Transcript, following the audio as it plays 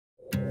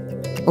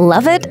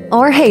Love it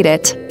or hate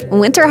it,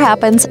 winter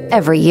happens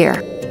every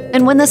year.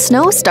 And when the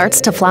snow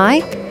starts to fly,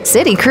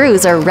 city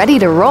crews are ready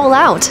to roll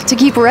out to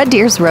keep Red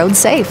Deer's roads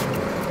safe.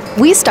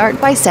 We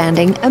start by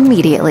sanding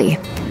immediately.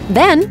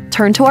 Then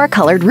turn to our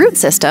colored route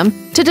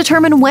system to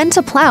determine when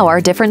to plow our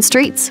different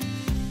streets.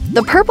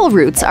 The purple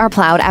routes are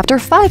plowed after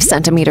 5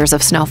 centimeters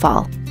of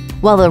snowfall,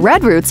 while the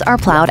red routes are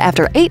plowed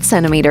after 8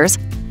 centimeters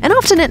and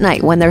often at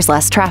night when there's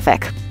less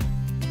traffic.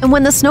 And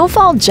when the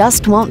snowfall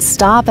just won't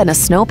stop and a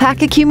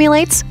snowpack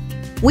accumulates,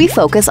 we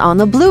focus on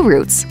the blue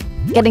routes,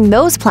 getting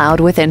those plowed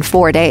within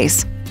 4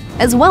 days,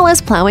 as well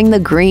as plowing the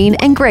green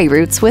and gray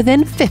routes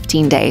within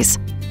 15 days.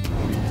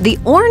 The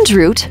orange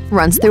route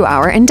runs through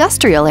our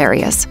industrial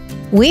areas.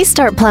 We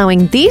start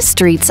plowing these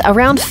streets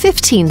around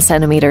 15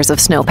 centimeters of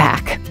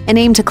snowpack and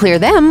aim to clear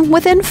them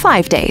within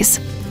 5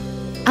 days.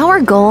 Our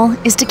goal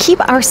is to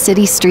keep our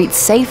city streets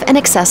safe and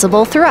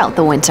accessible throughout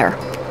the winter.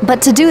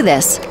 But to do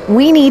this,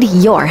 we need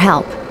your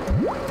help.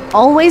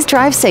 Always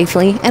drive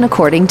safely and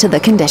according to the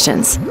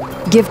conditions.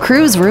 Give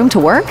crews room to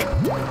work,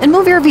 and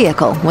move your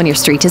vehicle when your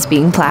street is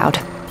being plowed.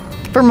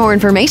 For more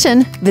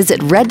information,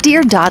 visit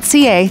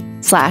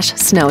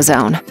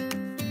reddeer.ca/snowzone.